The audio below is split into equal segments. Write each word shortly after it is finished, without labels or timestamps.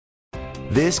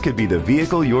This could be the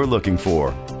vehicle you're looking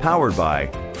for. Powered by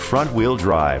front-wheel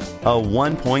drive, a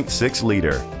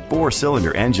 1.6-liter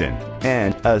 4-cylinder engine,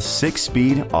 and a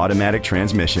 6-speed automatic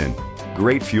transmission.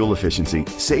 Great fuel efficiency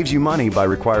saves you money by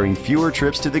requiring fewer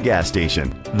trips to the gas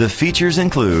station. The features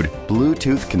include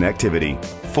Bluetooth connectivity,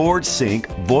 Ford Sync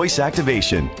voice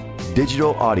activation,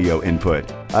 digital audio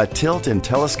input, a tilt and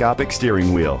telescopic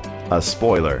steering wheel, a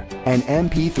spoiler, an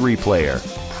MP3 player,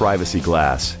 privacy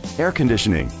glass, air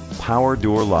conditioning, power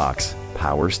door locks,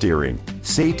 power steering.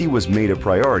 Safety was made a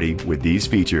priority with these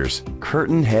features: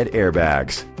 curtain head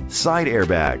airbags, side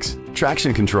airbags,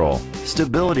 traction control,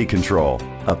 stability control,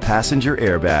 a passenger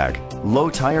airbag, low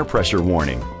tire pressure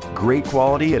warning. Great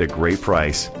quality at a great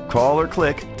price. Call or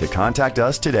click to contact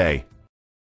us today.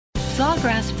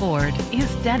 Sawgrass Ford is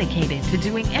dedicated to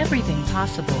doing everything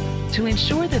possible to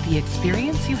ensure that the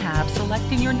experience you have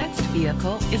selecting your next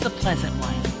vehicle is a pleasant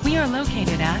one. We are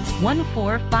located at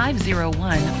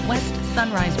 14501 West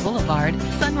Sunrise Boulevard,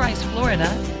 Sunrise, Florida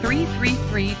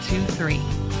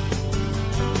 33323.